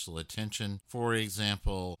some special attention. For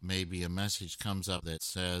example, maybe a message comes up that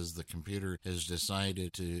says the computer has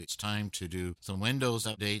decided it's time to do some Windows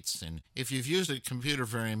updates, and if you've used a computer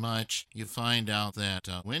very much, you find out that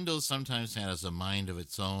Windows sometimes has a mind of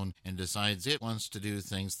its own and decides it wants to do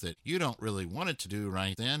things that you don't really want it to do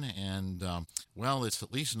right then, and well, it's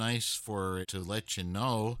at least nice for it to let you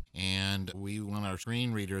know, and we want our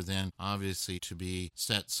screen reader then obviously to be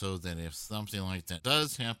set so that if something like that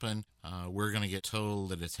does happen, we're going to get told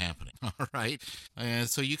that it's happening. All right. And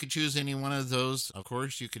so you could choose any one of those. Of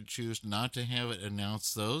course, you could choose not to have it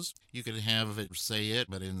announce those. You could have it say it,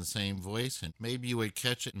 but in the same voice, and maybe you would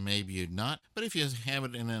catch it and maybe you'd not. But if you have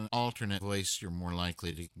it in an alternate voice, you're more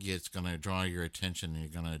likely to get, it's going to draw your attention and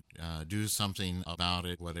you're going to do something about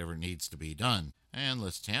it, whatever needs to be done. And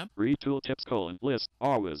let's tab. Read tooltips list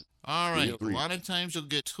always. All right. A lot of times you'll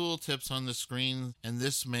get tooltips on the screen, and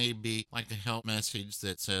this may be like a help message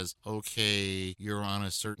that says, okay, you're on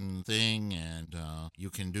a certain thing and you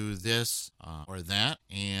can do this or that.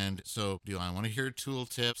 And so do I want to hear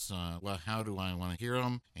tooltips? Well, how do I want to hear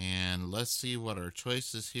them? And let's see what our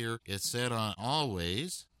choice is here. It's set on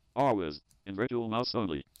always. Always. In virtual mouse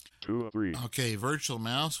only. 2 of 3. Okay, virtual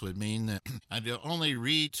mouse would mean that I only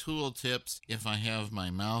read tooltips if I have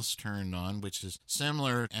my mouse turned on, which is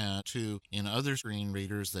similar to in other screen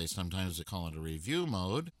readers. They sometimes call it a review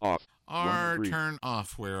mode. Off. Or turn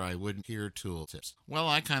off where I wouldn't hear tooltips. Well,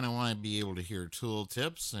 I kind of want to be able to hear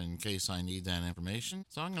tooltips in case I need that information.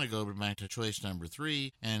 So I'm going to go back to choice number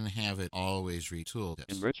 3 and have it always read tooltips.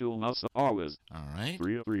 In virtual mouse always. All right.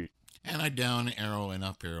 3 of 3. And I down arrow and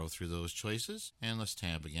up arrow through those choices. And let's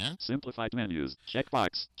tab again. Simplified menus.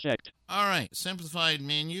 Checkbox. Checked. All right, simplified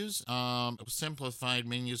menus. Simplified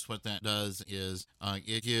menus, what that does is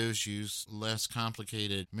it gives you less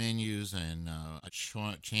complicated menus and a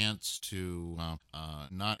chance to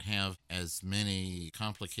not have as many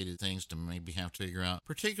complicated things to maybe have to figure out,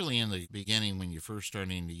 particularly in the beginning when you're first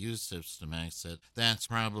starting to use System Access. That's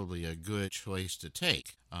probably a good choice to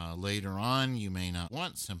take. Later on, you may not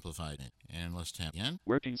want simplified. And let's tap again.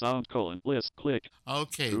 Working sound, list, click.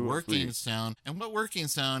 Okay, working sound. And what working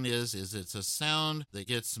sound is it's a sound that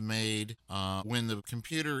gets made when the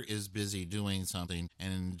computer is busy doing something.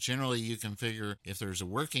 And generally you can figure if there's a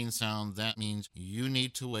working sound, that means you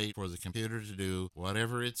need to wait for the computer to do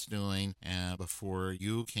whatever it's doing before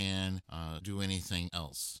you can do anything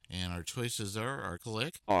else. And our choices are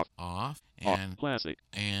click, off, and classic,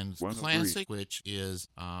 and classic, which is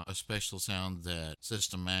a special sound that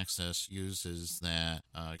System Access uses that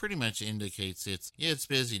pretty much indicates it's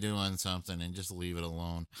busy doing something and just leave it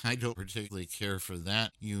alone. I don't particularly care for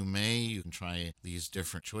that. You can try these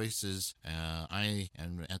different choices. I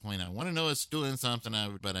am at the point I want to know it's doing something,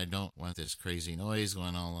 but I don't want this crazy noise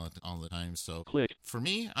going on all the time. So click. For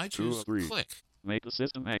me, I choose click. Make the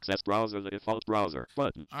System Access browser the default browser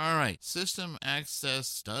button. All right. System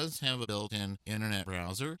Access does have a built-in internet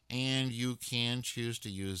browser, and you can choose to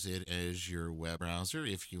use it as your web browser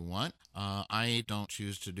if you want. I don't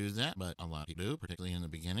choose to do that, but a lot of people do, particularly in the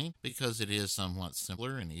beginning, because it is somewhat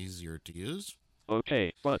simpler and easier to use.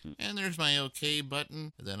 OK button. And there's my OK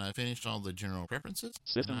button. Then I finished all the general preferences.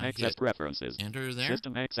 System Access Preferences. Enter there.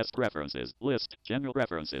 System Access Preferences. List. General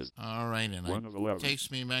Preferences. All right. And it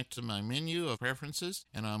takes me back to my menu of preferences.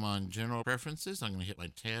 And I'm on General Preferences. I'm going to hit my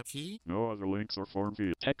Tab key. No other links or form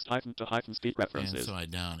field. Text to speed preferences. And so I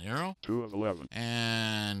down arrow. 2 of 11.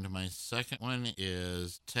 And my second one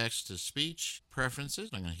is Text to Speech Preferences.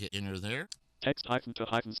 I'm going to hit Enter there. Text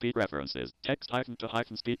to speed preferences. Text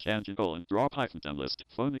to speech engine drop and list.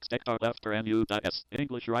 Phonics dectar left per nu.s.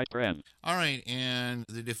 English right per n. All right, and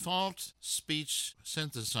the default speech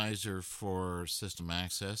synthesizer for System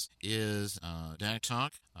Access is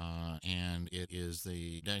DACTalk, and it is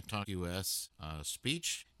the DACTalk US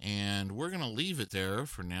speech. And we're going to leave it there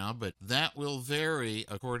for now, but that will vary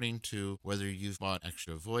according to whether you've bought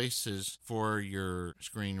extra voices for your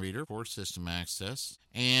screen reader for System Access.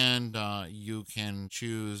 And you can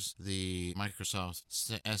choose the Microsoft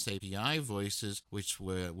SAPI voices, which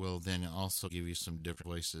will then also give you some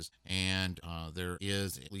different voices. And there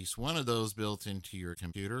is at least one of those built into your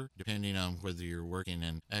computer, depending on whether you're working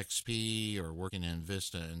in XP or working in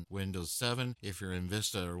Vista and Windows 7. If you're in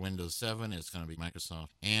Vista or Windows 7, it's going to be Microsoft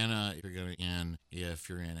Anna. If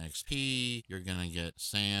you're in XP, you're going to get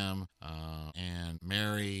Sam and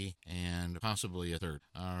Mary and possibly a third.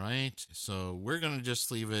 All right, so we're going to just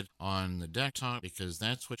leave it on the DACTalk because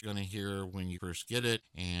that's what you're going to hear when you first get it,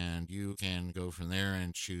 and you can go from there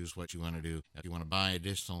and choose what you want to do. If you want to buy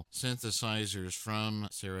additional synthesizers from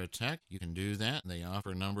Ceratech, you can do that. They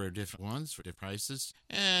offer a number of different ones for different prices,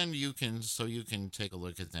 and you can take a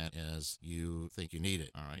look at that as you think you need it.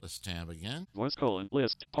 All right, let's tab again. Voice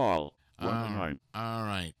list Paul. All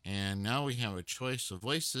right, and now we have a choice of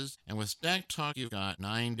voices, and with DACTalk you've got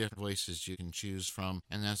 9 different voices you can choose from,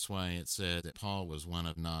 and that's why it said that Paul was one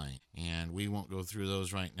of 9. And we won't go through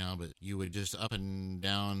those right now, but you would just up and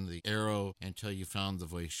down the arrow until you found the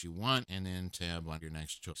voice you want, and then tab on your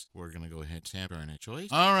next choice. We're going to go ahead and tab our next choice.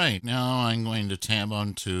 All right, now I'm going to tab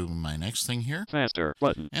on to my next thing here. Faster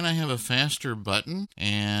button. And I have a faster button,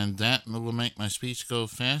 and that will make my speech go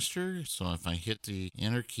faster. So if I hit the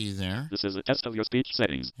enter key there. This is a test of your speech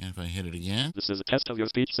settings. And if I hit it again. This is a test of your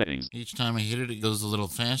speech settings. Each time I hit it, it goes a little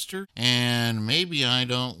faster. And maybe I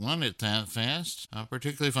don't want it that fast.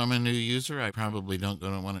 Particularly if I'm a new user, I probably don't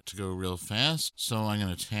want it to go real fast. So I'm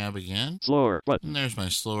going to tab again. Slower button. And there's my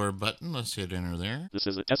slower button. Let's hit enter there. This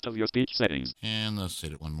is a test of your speech settings. And let's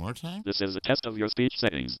hit it one more time. This is a test of your speech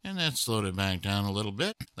settings. And that slowed it back down a little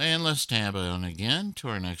bit. And let's tab on again to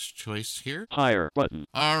our next choice here. Higher button.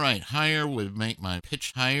 All right, higher would make my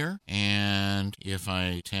pitch higher. And if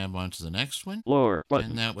I tab onto the next one, lower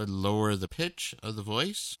button. And that would lower the pitch of the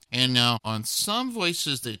voice. And now on some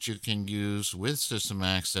voices that you can use with System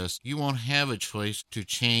Access, you won't have a choice to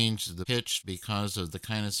change the pitch because of the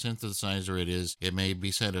kind of synthesizer it is. It may be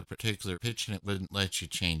set a particular pitch and it wouldn't let you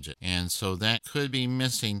change it. And so that could be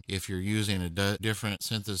missing if you're using a different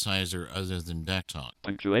synthesizer other than DACTalk.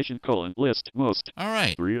 Punctuation list most. All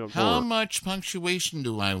right. 3 of 4. How much punctuation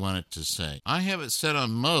do I want it to say? I have it set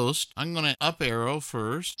on most. most. I'm going to up arrow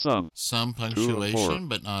first. Some Punctuation,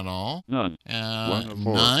 but not all. None. 1 of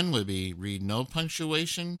 4. None would be read no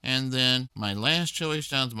punctuation. And then my last choice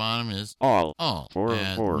down at the bottom is all. 4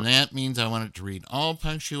 of 4. And that means I want it to read all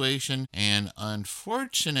punctuation. And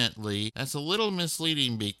unfortunately, that's a little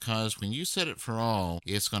misleading because when you set it for all,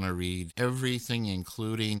 it's going to read everything,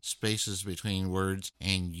 including spaces between words.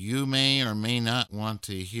 And you may or may not want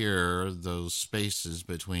to hear those spaces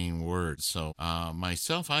between words. So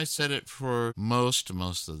myself, I set it for most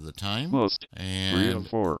of the time. Most. And 3 of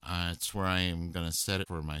 4. That's where I am going to set it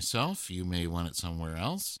for myself. You may want it somewhere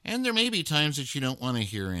else. And there may be times that you don't want to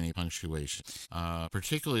hear any punctuation.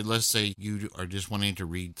 Particularly, let's say you are just wanting to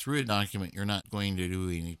read through a document. You're not going to do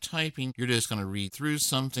any typing. You're just going to read through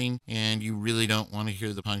something, and you really don't want to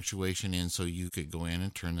hear the punctuation in, so you could go in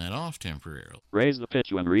and turn that off temporarily. Raise the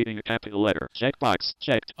pitch when reading a capital letter. Checkbox.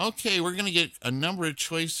 Checked. Okay, we're going to get a number of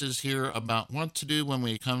choices here about what to do when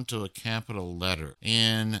we come to a capital letter.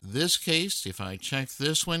 In this case, if I check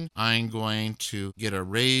this one, I'm going to get a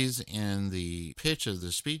raise in the pitch of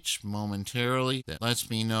the speech momentarily. That lets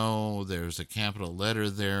me know there's a capital letter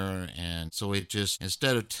there, and so it just,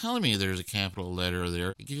 instead of telling me there's a capital letter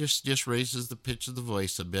there, it just raises the pitch of the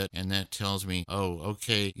voice a bit, and that tells me, oh,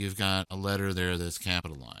 okay, you've got a letter there that's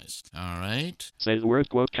capitalized. All right? Say the word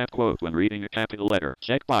quote cap quote when reading a capital letter.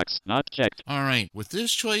 Checkbox. Not checked. All right. With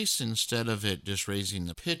this choice, instead of it just raising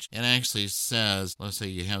the pitch, it actually says, let's say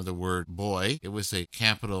you have the word boy, it would say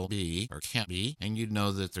capital B or cap B, and you'd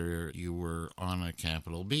know that you were on a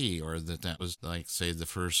capital B, or that was, like, say, the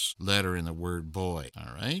first letter in the word boy.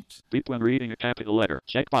 All right? Beep when reading a capital letter.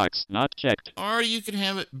 Checkbox. Not checked. Or you can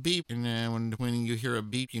have it beep, and when you hear a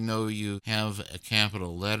beep, you know you have a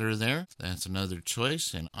capital letter there. That's another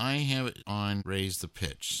choice, and I have it on raise the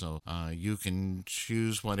pitch. So you can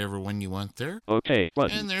choose whatever one you want there. OK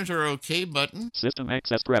button. And there's our OK button. System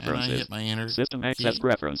access preferences. And I hit my enter. System access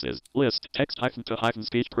preferences. List text to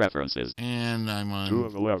speech preferences. And I'm on 2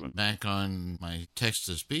 of 11. Back on my text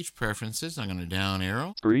to speech preferences. I'm going to down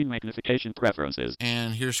arrow. Screen magnification preferences.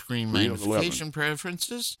 And here's screen magnification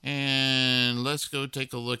preferences. And let's go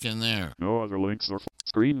take a look in there. No other links or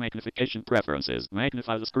screen magnification preferences.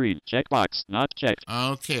 Magnify the screen. Checkbox. Not checked.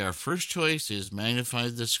 Okay, our first choice is magnify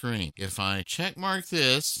the screen. If I check mark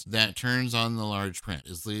this, that turns on the large print.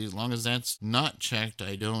 As long as that's not checked,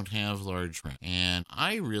 I don't have large print. And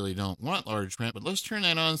I really don't want large print, but let's turn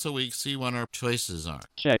that on so we can see what our choices are.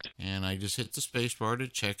 Checked. And I just hit the space bar to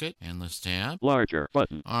check it, and let's tab. Larger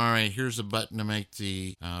button. All right, here's a button to make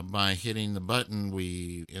by hitting the button,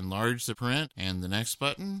 we enlarge the print, and the next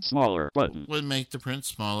button, smaller button, would make the print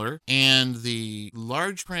smaller. And the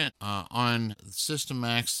large print on system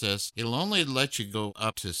access, it'll only let you go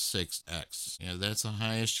up to 6x. Yeah, that's the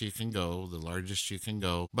highest you can go, the largest you can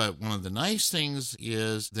go. But one of the nice things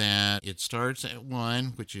is that it starts at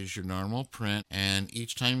 1, which is your normal print, and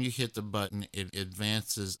each time you hit the button, it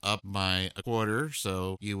advances up by a quarter.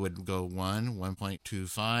 So you would go 1,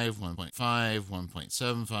 1.25, 1.5,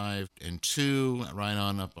 1.75, and 2, right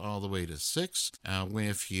on up all the way to 6.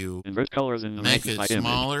 If you invert colors in the make it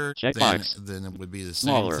smaller, then it would be the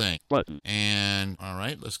same thing. Button. And all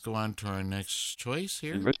right, let's go on to our next choice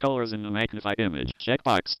here. Invert colors in the magnified image.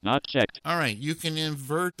 Checkbox. Not checked. All right, you can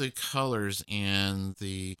invert the colors on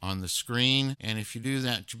the screen, and if you do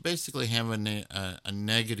that, you basically have a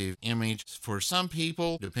negative image. For some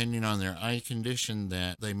people, depending on their eye condition,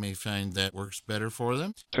 that they may find that works better for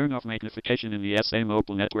them. Turn off magnification in the SA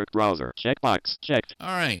Mobile Network browser. Checkbox. Checked. All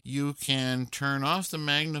right, you can turn off the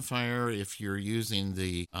magnifier if you're using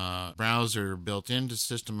the browser built into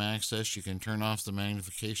System Access. You can turn off the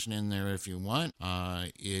magnification in there if you want,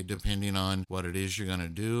 depending on what it is you're going to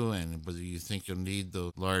do and whether you think you'll need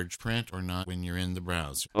the large print or not when you're in the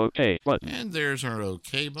browser. OK button. And there's our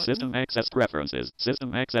OK button. System Access Preferences.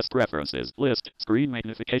 System Access Preferences. List. Screen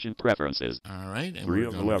Magnification Preferences. All right, and we're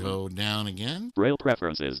going to go down again. Braille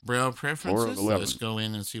Preferences. Braille Preferences. Let's go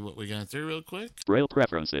in and see what we got there real quick. Braille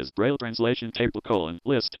Preferences. Braille Translation Table :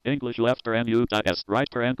 List. English left (NU.S) right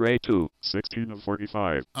grade 2. 16 of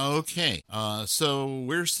 45. Okay, so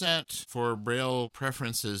we're set for Braille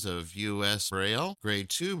preferences of U.S. Braille, grade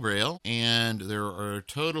 2 Braille, and there are a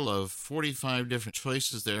total of 45 different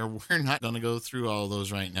choices there. We're not going to go through all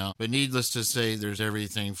those right now, but needless to say, there's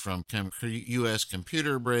everything from U.S.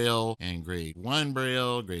 Computer Braille and grade 1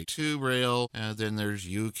 Braille, grade 2 Braille, then there's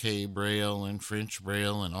UK Braille and French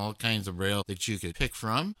Braille and all kinds of Braille that you could pick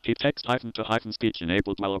from. Keep text to speech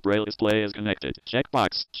enabled while a Braille display is connected.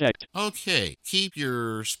 Checkbox. Checked. Okay, keep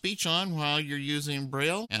your speech on while you're using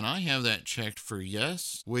Braille, and I have that checked for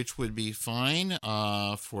yes, which would be fine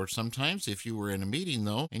for sometimes if you were in a meeting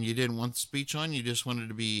though and you didn't want the speech on, and you just wanted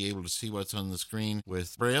to be able to see what's on the screen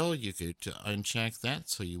with Braille, you could uncheck that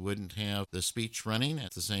so you wouldn't have the speech running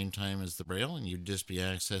at the same time as the Braille, and you'd just be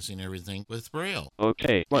accessing everything with Braille.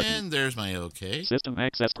 OK button. And there's my OK. System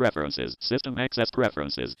access preferences. System access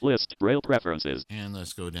preferences. List Braille preferences. And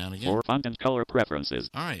let's go down again. For font and color preferences.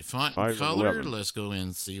 All right, font 5 and of color. 11. Let's go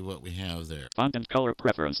and see what we have there. Font and color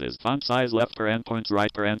preferences. Font size left paren points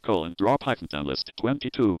right paren colon. Draw Python down list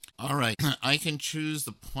 22. All right, I can choose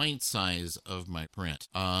the point size of my print.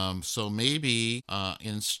 So maybe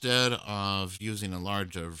instead of using a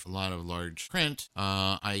lot of large print,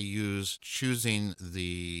 I use choosing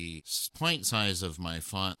the point size of my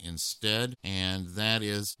font instead, and that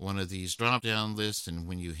is one of these drop-down lists. And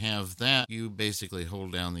when you have that, you basically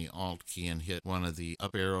hold down the Alt key and hit one of the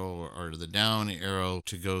up arrow or the down arrow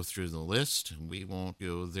to go through the list. We won't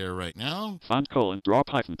go there right now. Font colon draw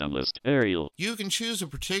Python down list Arial. You can choose a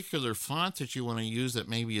particular font that you want to use that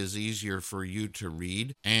maybe is easier for you to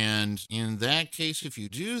read. And in that case, if you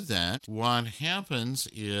do that, what happens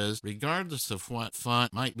is, regardless of what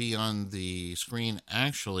font might be on the screen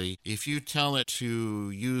actually, if you tell it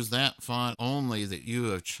to use that font only that you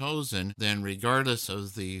have chosen, then regardless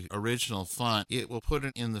of the original font, it will put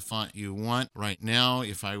it in the font you want. Right now,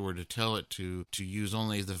 if I were to tell it to use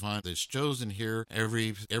only the font that's chosen here,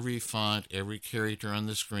 every font, every character on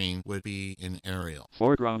the screen would be in Arial.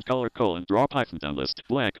 Foreground color colon draw Python down list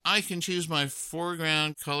black. I can choose my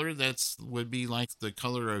foreground color. That's would be like the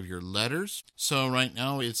color of your letters. So right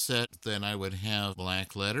now it's set that I would have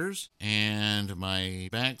black letters, and my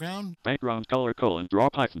background color colon draw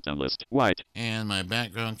Python down list white. And my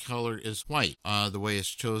background color is white, the way it's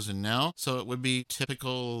chosen now. So it would be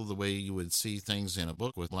typical the way you would see things in a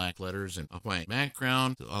book with black letters and a white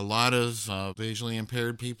background. A lot of visually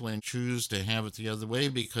impaired people choose to have it the other way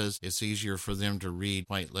because it's easier for them to read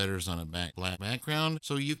white letters on a black background.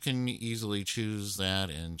 So you can easily choose that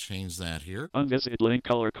and change that here. Unvisit link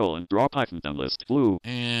color colon draw Python down list blue.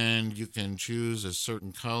 And you can choose a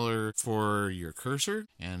certain color for your cursor,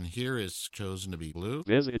 and here it's chosen to be blue.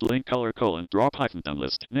 Visit link color colon draw Python down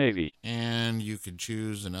list navy. And you could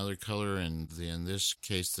choose another color, and in this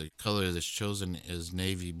case the color that's chosen is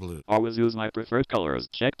navy blue. Always use my preferred colors.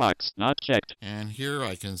 Checkbox not checked. And here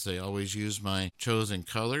I can say always use my chosen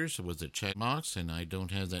colors with a checkbox, and I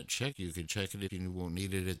don't have that checked. You could check it if you won't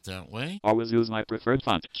need it that way. Always use my preferred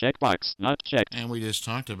font. Checkbox not checked. And we just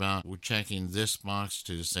talked about checking this box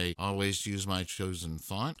to say always use my chosen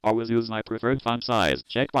font. Always use my preferred font size.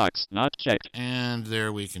 Checkbox not checked. And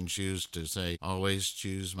there we can choose to say always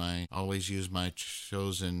use my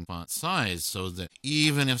chosen font size, so that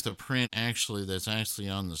even if the print that's actually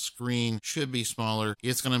on the screen should be smaller,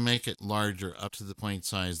 it's going to make it larger up to the point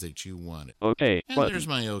size that you want it. OK. And button. There's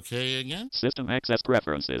my OK again. System access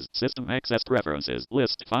preferences. System access preferences.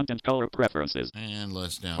 List font and color preferences. And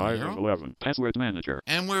let's down 5 arrow. of 11. Password manager.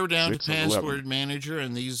 And we're down to 6 of password 11. manager,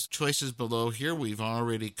 and these choices below here we've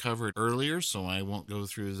already covered earlier, so I won't go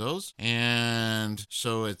through those. And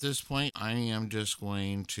so at this point, I am just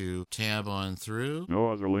going to tab on through.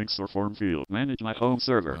 No other links or form field. Manage my home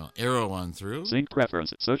server. Arrow on through. Sync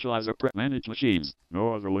preference. Socializer manage machines.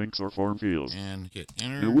 No other links or form fields. And hit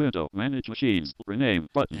enter. New window. Manage machines. Rename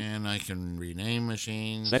button. And I can rename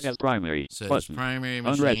machines. Set as primary. Set button. as primary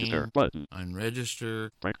machine. Unregister button. Unregister.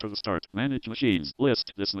 Back to the start. Manage machines.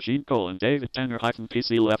 List this machine colon David Tanner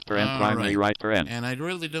 -PC left paren primary right paren. And I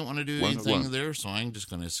really don't want to do anything there, so I'm just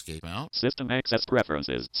going to escape out. System access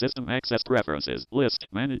preferences. System access preferences. List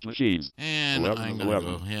manage machines. And I'm going to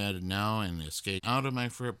go ahead now and escape out of my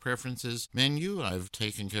preferences menu. I've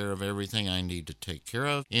taken care of everything I need to take care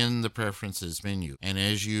of in the preferences menu. And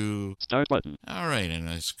as you start button. All right, and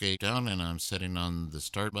I escaped out, and I'm setting on the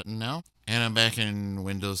start button now. And I'm back in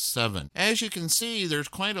Windows 7. As you can see, there's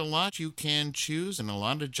quite a lot you can choose and a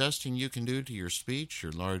lot of adjusting you can do to your speech,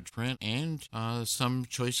 your large print, and some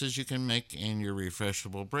choices you can make in your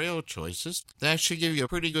refreshable Braille choices. That should give you a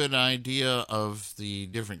pretty good idea of the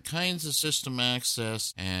different kinds of system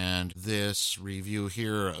access, and this review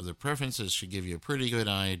here of the preferences should give you a pretty good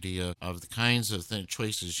idea of the kinds of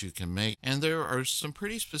choices you can make. And there are some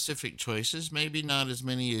pretty specific choices, maybe not as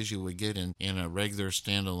many as you would get in a regular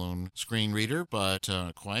standalone screen reader, but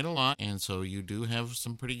quite a lot, and so you do have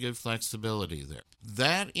some pretty good flexibility there.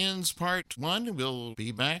 That ends part 1. We'll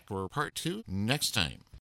be back for part 2 next time.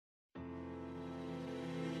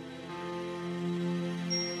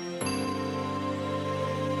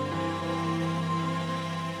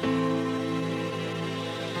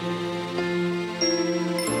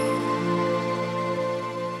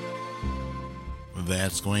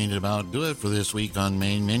 that's going to about do it for this week on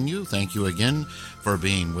Main Menu. Thank you again for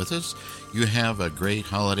being with us. You have a great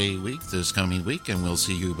holiday week this coming week, and we'll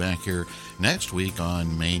see you back here next week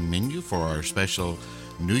on Main Menu for our special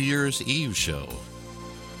New Year's Eve show.